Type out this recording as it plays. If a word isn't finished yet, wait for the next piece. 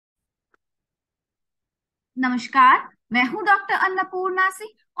नमस्कार, मैं हूं डॉक्टर अन्नपूर्णा सिंह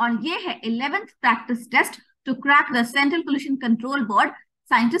और ये है 11th practice test to crack the central pollution control board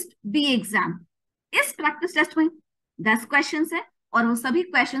scientist B exam. इस प्रैक्टिस टेस्ट में 10 क्वेश्चंस है और वो सभी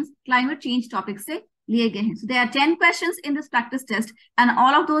क्वेश्चंस क्लाइमेट चेंज टॉपिक से लिए गए हैं। So there are 10 questions in this practice test and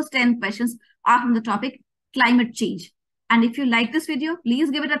all of those 10 questions are from the topic climate change. And if you like this video,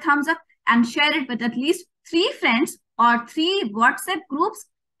 please give it a thumbs up and share it with at least 3 friends or 3 WhatsApp groups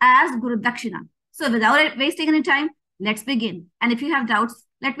as Guru Dakshina. So without wasting any time, let's begin. And if you have doubts,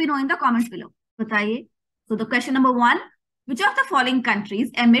 let me know in the comments below. बताइए. So the question number 1, which of the following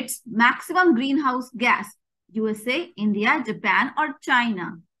countries emits maximum greenhouse gas? USA, India, Japan or China?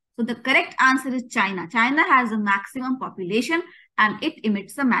 So the correct answer is China. China has a maximum population and it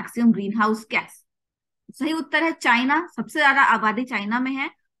emits the maximum greenhouse gas. सही उत्तर है China. सबसे ज्यादा आबादी China में है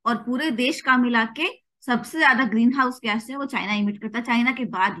और पूरे देश का मिला के सबसे ज्यादा ग्रीन हाउस गैस है वो चाइना इमिट करता है, चाइना के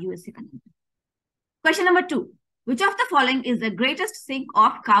बाद यूएसए का number. Question number 2, which of the following is the greatest sink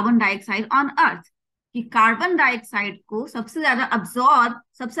of carbon dioxide on earth? कि कार्बन डाइऑक्साइड को सबसे ज्यादा अब्सॉर्ब,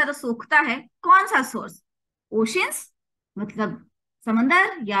 सबसे ज्यादा सोखता है कौन सा सोर्स? ओशंस मतलब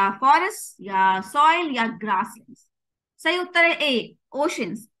समंदर, या फॉरेस्ट, या सॉइल, या ग्रासलैंड्स? सही उत्तर है ए,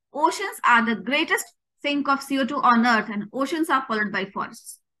 oceans. Oceans are the greatest sink of CO2 on earth and oceans are followed by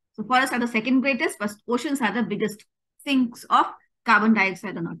forests. So forests are the second greatest, but oceans are the biggest sinks of carbon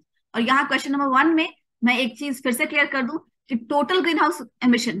dioxide on earth. और यहाँ question number 1 में मैं एक चीज फिर से clear कर दूं कि total green house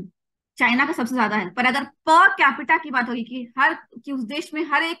emission China का सबसे ज्यादा है, पर अगर पर कैपिटा की बात होगी कि उस देश में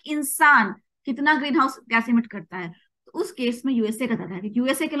हर एक इंसान कितना ग्रीन हाउस गैस इमिट करता है, तो उस केस में यूएसए का ज्यादा है, क्योंकि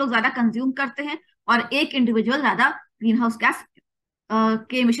यूएसए के लोग ज्यादा कंज्यूम करते हैं और एक इंडिविजुअल ज्यादा ग्रीन हाउस गैस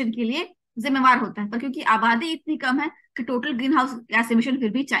के एमिशन के लिए जिम्मेवार होता है। पर क्योंकि आबादी इतनी कम है कि total green house gas emission फिर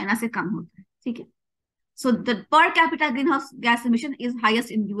भी चाइना से कम होता है। ठीक है, so the per capita green house gas emission is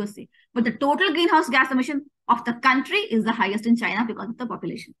highest in USA, but the total green house gas emission of the country is the highest in China because of the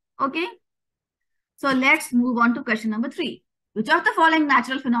population. Okay, so let's move on to question number 3, which of the following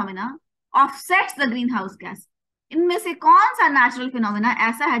natural phenomena offsets the green house gas? इनमें से कौन सा natural phenomena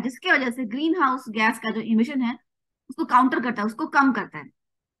ऐसा है जिसकी वजह से green house gas का जो इमिशन है उसको काउंटर करता है, उसको कम करता है?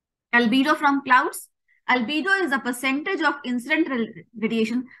 Albedo from clouds. Albedo is the percentage of incident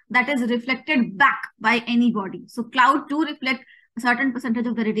radiation that is reflected back by any body. So cloud do reflect a certain percentage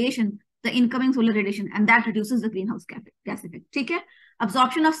of the radiation, the incoming solar radiation, and that reduces the greenhouse gas effect. ठीक है?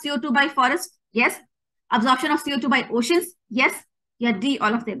 Absorption of CO2 by forest, yes. Absorption of CO2 by oceans, yes. या D,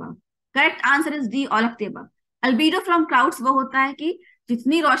 all of the above. Correct answer is D, all of the above. Albedo from clouds वो होता है कि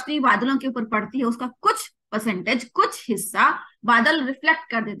जितनी रोशनी बादलों के ऊपर पड़ती है उसका कुछ परसेंटेज, कुछ हिस्सा बादल रिफ्लेक्ट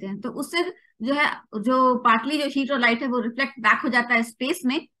कर देते हैं, तो उससे जो है जो पार्टली जो हीट और लाइट है वो रिफ्लेक्ट बैक हो जाता है स्पेस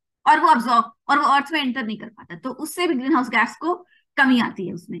में और वो अब्सॉर्ब और वो अर्थ में एंटर नहीं कर पाता, तो उससे भी ग्रीन हाउस गैस को कमी आती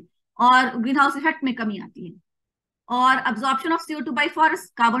है उसमें और ग्रीन हाउस इफेक्ट में कमी आती है। और absorption of CO2 bye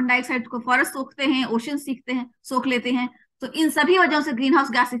forest, carbon dioxide को फॉरेस्ट सोखते हैं, ओशन सीखते हैं, सोख लेते हैं, तो इन सभी वजहों से ग्रीन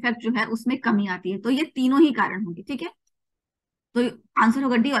हाउस गैस इफेक्ट जो है उसमें कमी आती है। तो ये तीनों ही कारण होंगे। ठीक है, तो आंसर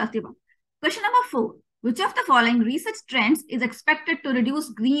होगा डी, और question number 4, which of the following research trends is expected to reduce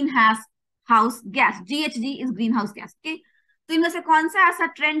greenhouse gas? GHG is greenhouse gas. Okay, तो इनमें से कौन सा ऐसा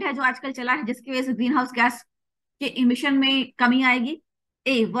ट्रेंड है जो आजकल चला है जिसकी वजह से ग्रीन हाउस गैस के इमिशन में कमी आएगी?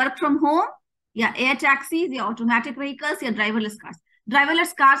 ए, वर्क फ्रॉम होम, या एयर टैक्सीज, या ऑटोमेटिक व्हीकल्स, या ड्राइवरलेस कार्स।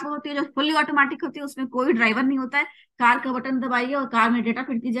 ड्राइवरलेस कार्स वो होती है जो फुली ऑटोमेटिक होती है, उसमें कोई ड्राइवर नहीं होता है, कार का बटन दबाइए और कार में डेटा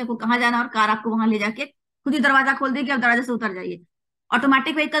फिट कीजिए, आपको कहाँ जाना और कार आपको वहां ले जाके खुद ही दरवाजा खोल देगी, आप दरवाजे से उतर जाइए।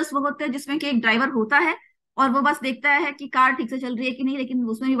 ऑटोमेटिक व्हीकल्स वो होते हैं जिसमें कि एक ड्राइवर होता है और वो बस देखता है कि कार ठीक से चल रही है कि नहीं, लेकिन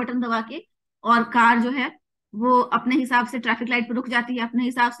उसमें भी बटन दबा के और कार जो है वो अपने हिसाब से ट्रैफिक लाइट पर रुक जाती है, अपने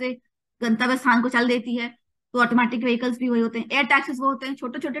हिसाब से गंतव्य स्थान को चल देती है। तो ऑटोमेटिक व्हीकल्स भी वही होते हैं। एयर टैक्सीज वो होते हैं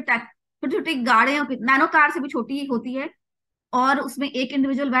छोटे छोटे गाड़ियां, नैनो कार से भी छोटी ही होती है और उसमें एक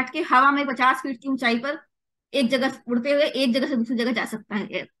इंडिविजुअल बैठ के हवा में 50 फीट की ऊंचाई पर एक जगह उड़ते हुए एक जगह से दूसरी जगह जा सकता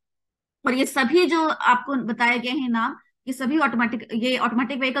है। और ये सभी जो आपको बताए गए हैं नाम, ये सभी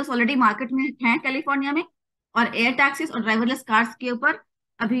ऑटोमेटिक व्हीकल्स ऑलरेडी मार्केट में हैं कैलिफोर्निया में, और एयर टैक्सीज और ड्राइवरलेस कार्स के ऊपर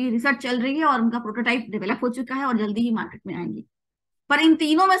अभी रिसर्च चल रही है और उनका प्रोटोटाइप डेवलप हो चुका है और जल्दी ही मार्केट में आएंगी। पर इन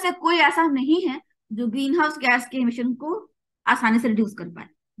तीनों में से कोई ऐसा नहीं है जो ग्रीन हाउस गैस के एमिशन को आसानी से रिड्यूस कर पाए।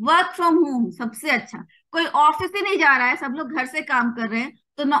 वर्क फ्रॉम होम सबसे अच्छा, कोई ऑफिस ही नहीं जा रहा है, सब लोग घर से काम कर रहे हैं,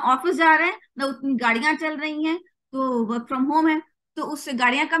 तो ना ऑफिस जा रहे हैं ना उतनी गाड़ियां चल रही हैं, तो वर्क फ्रॉम होम है, तो उससे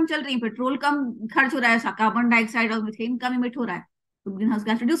गाड़ियां कम चल रही हैं, पेट्रोल कम खर्च हो रहा है, कार्बन डाइऑक्साइड और मीथेन कम इमिट हो रहा है, तो ग्रीन हाउस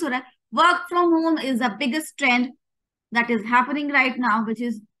गैस रिड्यूस हो रहा है। Work from home is the biggest trend that is happening right now, which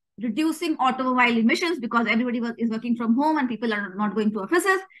is reducing automobile emissions because everybody is working from home and people are not going to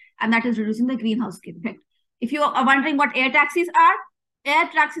offices, and that is reducing the greenhouse effect. If you are wondering what air taxis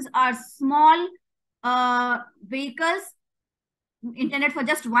are small vehicles intended for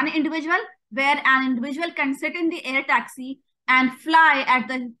just one individual, where an individual can sit in the air taxi and fly at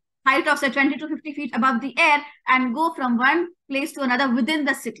the height of say 20 to 50 feet above the air and go from one place to another within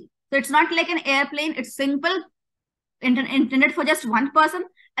the city. So it's not like an airplane, it's simple, intended for just one person,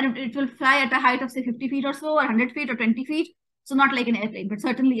 and it will fly at a height of say 50 feet or so, or 100 feet or 20 feet. So not like an airplane, but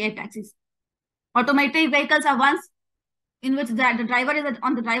certainly air taxis. Automatic vehicles are ones in which the driver is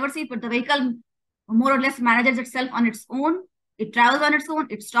on the driver's seat, but the vehicle more or less manages itself on its own. It travels on its own.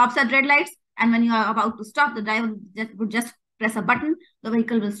 It stops at red lights. And when you are about to stop, the driver would just press a button. The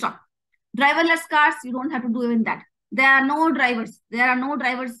vehicle will stop. Driverless cars, you don't have to do even that. There are no drivers. There are no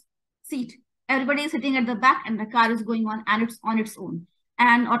driver's seat. Everybody is sitting at the back and the car is going on and it's on its own.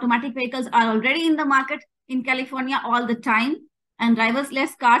 And automatic vehicles are already in the market in California all the time. And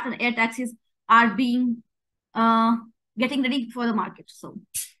driverless cars and air taxis are being getting ready for the market. So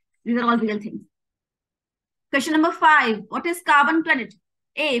these are all real things. Question number 5. What is carbon credit?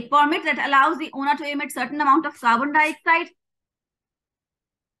 A. Permit that allows the owner to emit certain amount of carbon dioxide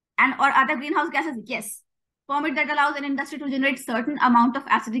and or other greenhouse gases? Yes. Permit that allows an industry to generate certain amount of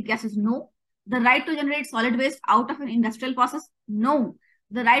acidic gases? No. The right to generate solid waste out of an industrial process? No.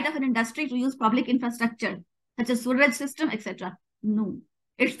 The right of an industry to use public infrastructure such as sewerage system, etc.? No.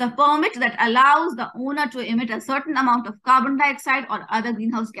 It's the permit that allows the owner to emit a certain amount of carbon dioxide or other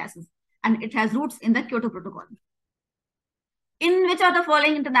greenhouse gases. And it has roots in the Kyoto Protocol. In which of the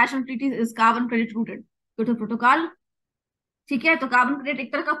following international treaties is carbon credit rooted? Kyoto Protocol. ठीक है, तो carbon credit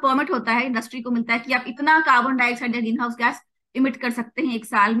एक तरह का permit होता है, industry को मिलता है कि आप इतना कार्बन डाइऑक्साइड या ग्रीन हाउस गैस इमिट कर सकते हैं एक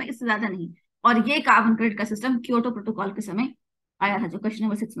साल में, इससे ज्यादा नहीं. और ये कार्बन क्रेडिट का सिस्टम क्योटो प्रोटोकॉल के समय आया था, जो क्वेश्चन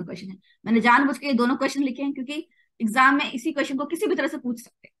नंबर 6 में क्वेश्चन है. मैंने जानबूझ के ये दोनों क्वेश्चन लिखे हैं क्योंकि एग्जाम में इसी क्वेश्चन को किसी भी तरह से पूछ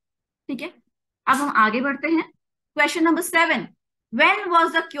सकते हैं. ठीक है, अब हम आगे बढ़ते हैं. Question number 7. When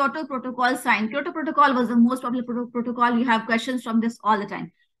was the Kyoto Protocol signed? Kyoto Protocol was the most popular protocol. You have questions from this all the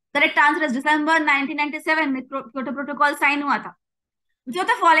time. Correct answer is December 1997 में Kyoto Protocol sign हुआ था. Which of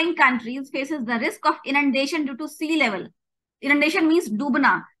the following countries faces the risk of inundation due to sea level? Inundation means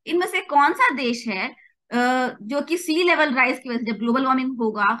डूबना. इनमें से कौन सा देश है जो कि सी लेवल राइज की वजह से, जब ग्लोबल वार्मिंग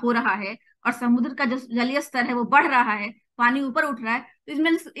हो रहा है और समुद्र का जो जलीय स्तर है वो बढ़ रहा है, पानी ऊपर उठ रहा है, तो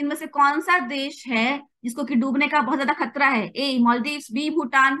इनमें से कौन सा देश है जिसको कि डूबने का बहुत ज्यादा खतरा है? ए मालदीव्स, बी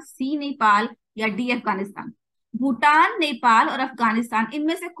भूटान, सी नेपाल या डी अफगानिस्तान? भूटान, नेपाल और अफगानिस्तान,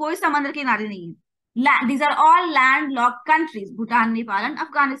 इनमें से कोई समुद्र किनारे नहीं है. These are all landlocked countries, Bhutan, Nepal and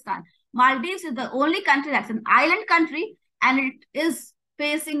Afghanistan. Maldives is the only country that's an island country and it is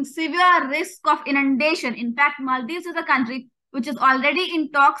facing severe risk of inundation. In fact, Maldives is a country which is already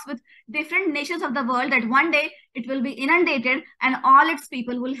in talks with different nations of the world that one day it will be inundated and all its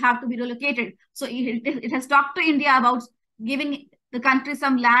people will have to be relocated. So it has talked to India about giving the country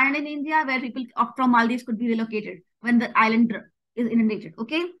some land in India where people from Maldives could be relocated when the island is inundated.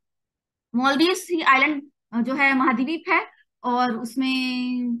 Okay. Maldives he island जो है महाद्वीप है और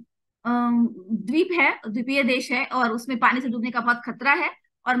उसमें द्वीप है, द्वीपीय देश है और उसमें पानी से डूबने का बहुत खतरा है.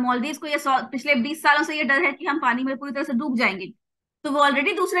 और मालदीव्स को ये पिछले 20 सालों से ये डर है कि हम पानी में पूरी तरह से डूब जाएंगे. तो वो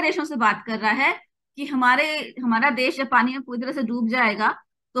ऑलरेडी दूसरे देशों से बात कर रहा है कि हमारा देश जब पानी में पूरी तरह से डूब जाएगा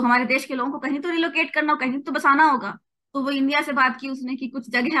तो हमारे देश के लोगों को कहीं तो रिलोकेट करना, कहीं तो बसाना होगा. तो वो इंडिया से बात की उसने कि कुछ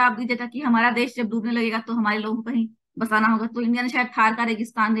जगह आप दीजिए ताकि हमारा देश जब डूबने लगेगा तो हमारे लोगों को कहीं बसाना होगा. तो इंडिया ने शायद थार का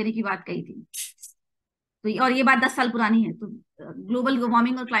रेगिस्तान देने की बात कही थी. तो और ये बात 10 साल पुरानी है. तो ग्लोबल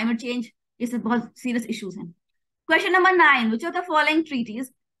वार्मिंग और क्लाइमेट चेंज ये सब बहुत सीरियस इश्यूज हैं. Question number 9. Which of the following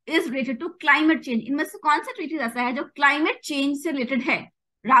treaties is related to climate change? इनमें से कौन सा ट्रीटीज ऐसा है जो क्लाइमेट चेंज से रिलेटेड है?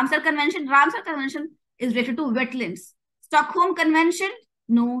 Ramsar convention is related to wetlands. Stockholm convention,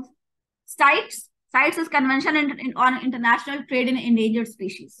 no. Sites is convention on international trade in endangered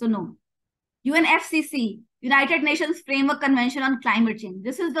species, so no. UNFCCC, United Nations Framework Convention on Climate Change.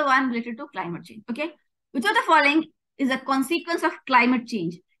 This is the one related to climate change. Okay. Which of the following is a consequence of climate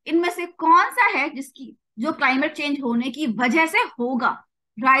change? इनमें से कौन सा है जो climate change होने की वजह से होगा?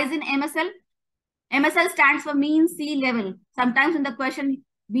 Rise in MSL. MSL stands for mean sea level. Sometimes in the question,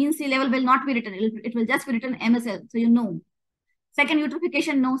 mean sea level will not be written. It will just be written MSL. So you know. Second,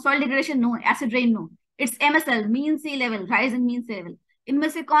 eutrophication, no. Soil degradation, no. Acid rain, no. It's MSL, mean sea level, rise in mean sea level. इनमें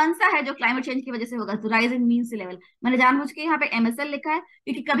से कौन सा है जो climate change की वजह से होगा? तो rise in mean C level. मैंने जानबूझ के यहाँ पे एमएसएल लिखा है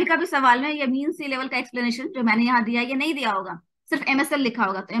क्योंकि कभी कभी सवाल में ये मीन सी लेवल का एक्सप्लेनेशन जो मैंने यहाँ दिया ये नहीं दिया होगा, सिर्फ एमएसएल लिखा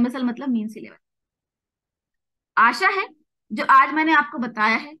होगा. तो एमएसएल मतलब मीन सी लेवल. आशा है जो आज मैंने आपको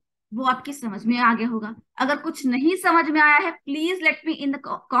बताया है वो आपकी समझ में आ गया होगा. अगर कुछ नहीं समझ में आया है please let me in the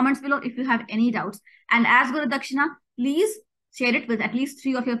comments below if you have any doubts. And as गुरु दक्षिणा, please share it with at least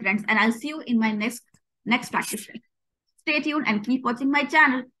 3 of your friends and I'll see you in my next practice. Stay tuned and keep watching my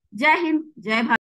channel. Jai Hind, Jai Bharat.